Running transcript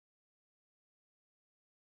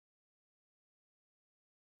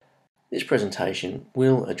This presentation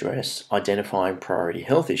will address identifying priority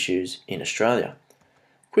health issues in Australia.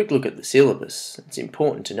 Quick look at the syllabus. It's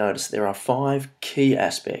important to notice there are 5 key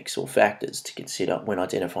aspects or factors to consider when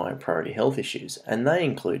identifying priority health issues, and they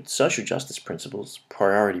include social justice principles,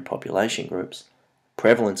 priority population groups,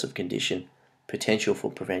 prevalence of condition, potential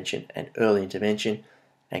for prevention and early intervention,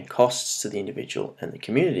 and costs to the individual and the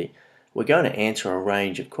community. We're going to answer a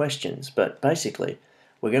range of questions, but basically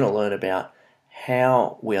we're going to learn about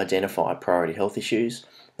how we identify priority health issues,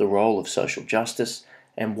 the role of social justice,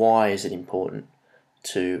 and why is it important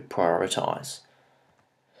to prioritise.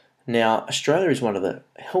 Now, Australia is one of the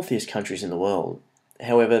healthiest countries in the world.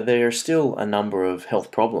 However, there are still a number of health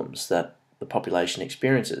problems that the population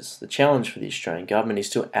experiences. The challenge for the Australian government is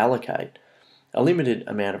to allocate a limited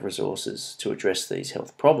amount of resources to address these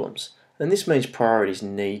health problems, and this means priorities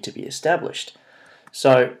need to be established.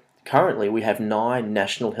 So, currently we have 9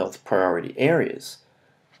 national health priority areas,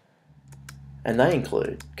 and they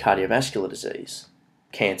include cardiovascular disease,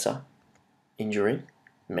 cancer, injury,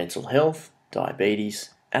 mental health,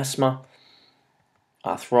 diabetes, asthma,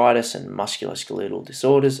 arthritis and musculoskeletal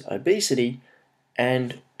disorders, obesity,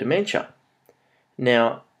 and dementia.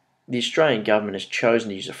 Now, the Australian government has chosen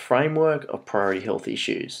to use a framework of priority health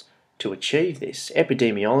issues. To achieve this,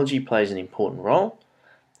 epidemiology plays an important role.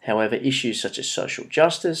 However, issues such as social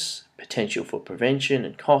justice, potential for prevention,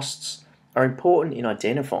 and costs are important in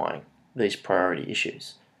identifying these priority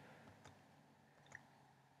issues.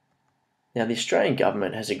 Now, the Australian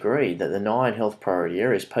government has agreed that the 9 health priority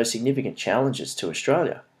areas pose significant challenges to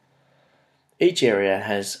Australia. Each area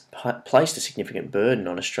has placed a significant burden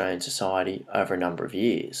on Australian society over a number of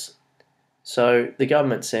years. So the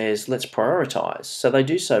government says, let's prioritise. So they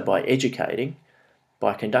do so by educating,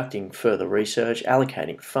 by conducting further research,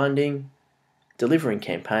 allocating funding, delivering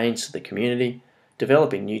campaigns to the community,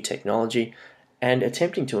 developing new technology, and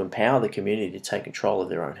attempting to empower the community to take control of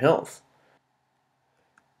their own health.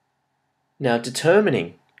 Now,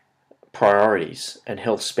 determining priorities and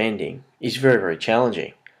health spending is very, very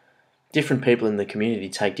challenging. Different people in the community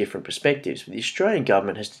take different perspectives, but the Australian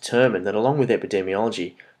government has determined that along with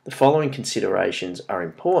epidemiology, the following considerations are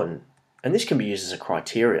important, and this can be used as a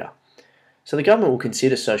criteria. So the government will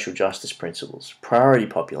consider social justice principles, priority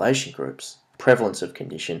population groups, prevalence of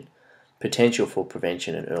condition, potential for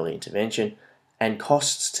prevention and early intervention, and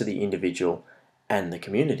costs to the individual and the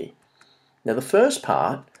community. Now, the first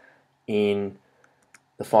part in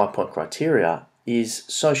the 5-point criteria is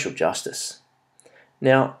social justice.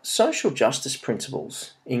 Now, social justice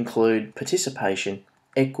principles include participation,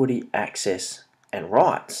 equity, access, and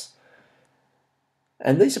rights.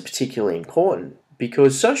 And these are particularly important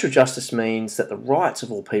because social justice means that the rights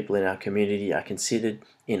of all people in our community are considered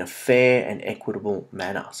in a fair and equitable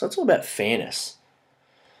manner. So it's all about fairness.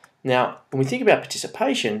 Now, when we think about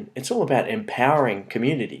participation, it's all about empowering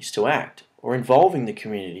communities to act or involving the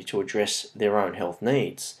community to address their own health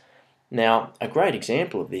needs. Now, a great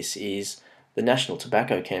example of this is the National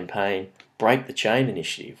Tobacco Campaign Break the Chain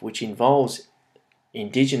initiative, which involves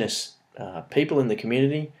Indigenous people in the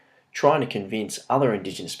community trying to convince other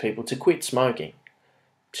Indigenous people to quit smoking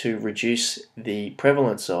to reduce the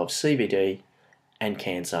prevalence of CVD and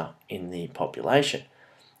cancer in the population.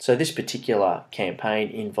 So this particular campaign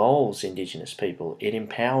involves Indigenous people. It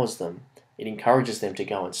empowers them. It encourages them to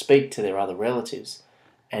go and speak to their other relatives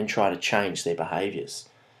and try to change their behaviours.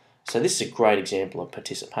 So this is a great example of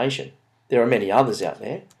participation. There are many others out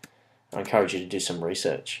there. I encourage you to do some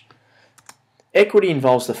research. Equity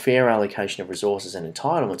involves the fair allocation of resources and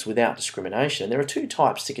entitlements without discrimination. And there are 2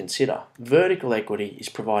 types to consider. Vertical equity is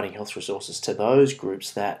providing health resources to those groups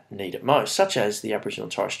that need it most, such as the Aboriginal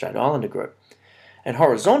and Torres Strait Islander group. And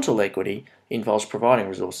horizontal equity involves providing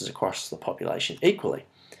resources across the population equally.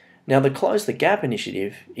 Now, the Close the Gap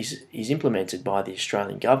initiative is implemented by the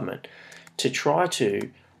Australian government to try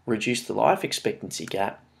to reduce the life expectancy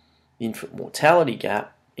gap, the infant mortality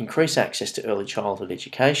gap, increase access to early childhood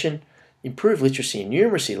education, improve literacy and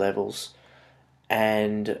numeracy levels,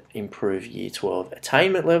 and improve Year 12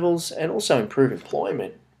 attainment levels, and also improve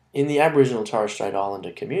employment in the Aboriginal and Torres Strait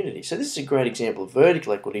Islander community. So this is a great example of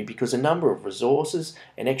vertical equity because a number of resources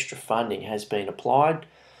and extra funding has been applied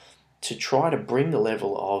to try to bring the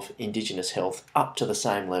level of Indigenous health up to the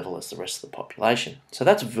same level as the rest of the population. So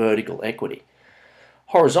that's vertical equity.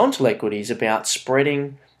 Horizontal equity is about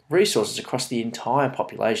spreading resources across the entire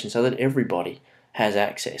population so that everybody has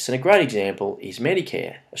access. And a great example is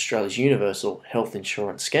Medicare, Australia's universal health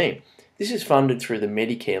insurance scheme. This is funded through the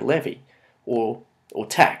Medicare levy or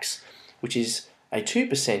tax, which is a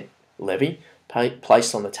 2% levy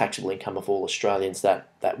placed on the taxable income of all Australians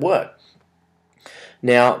that work.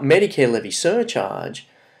 Now, Medicare levy surcharge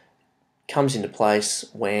comes into place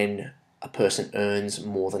when a person earns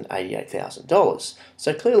more than $88,000.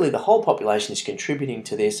 So clearly the whole population is contributing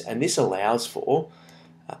to this, and this allows for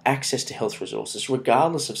access to health resources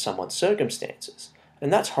regardless of someone's circumstances.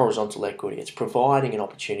 And that's horizontal equity. It's providing an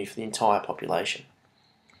opportunity for the entire population.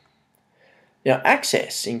 Now,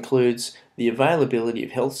 access includes the availability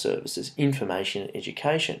of health services, information, and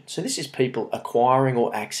education. So this is people acquiring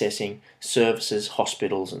or accessing services,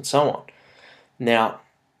 hospitals, and so on. Now,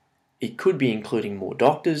 it could be including more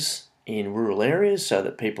doctors in rural areas so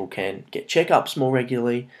that people can get checkups more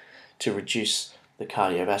regularly to reduce the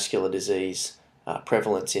cardiovascular disease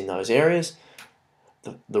prevalence in those areas.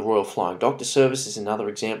 The Royal Flying Doctor Service is another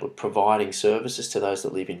example of providing services to those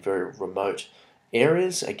that live in very remote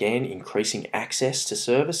areas, again increasing access to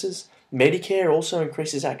services. Medicare also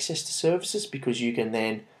increases access to services because you can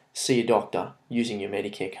then see a doctor using your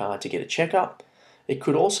Medicare card to get a checkup. It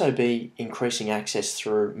could also be increasing access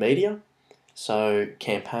through media, so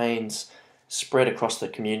campaigns spread across the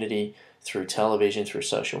community through television, through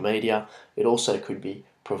social media. It also could be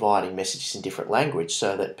providing messages in different language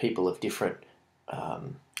so that people of different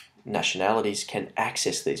nationalities can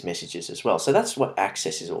access these messages as well. So that's what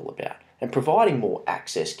access is all about. And providing more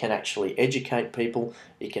access can actually educate people.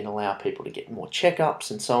 It can allow people to get more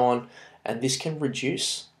checkups and so on. And this can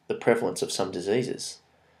reduce the prevalence of some diseases.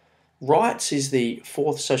 Rights is the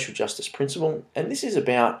fourth social justice principle, and this is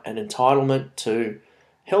about an entitlement to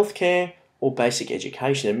healthcare or basic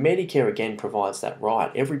education. And Medicare again provides that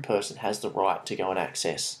right. Every person has the right to go and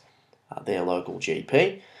access their local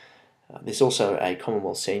GP. There's also a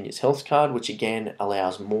Commonwealth Seniors Health Card, which again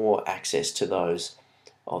allows more access to those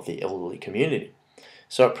of the elderly community.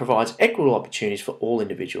 So it provides equitable opportunities for all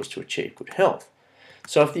individuals to achieve good health.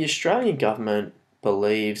 So if the Australian government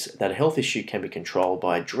believes that a health issue can be controlled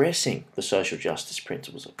by addressing the social justice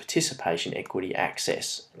principles of participation, equity,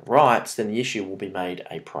 access, and rights, then the issue will be made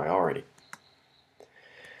a priority.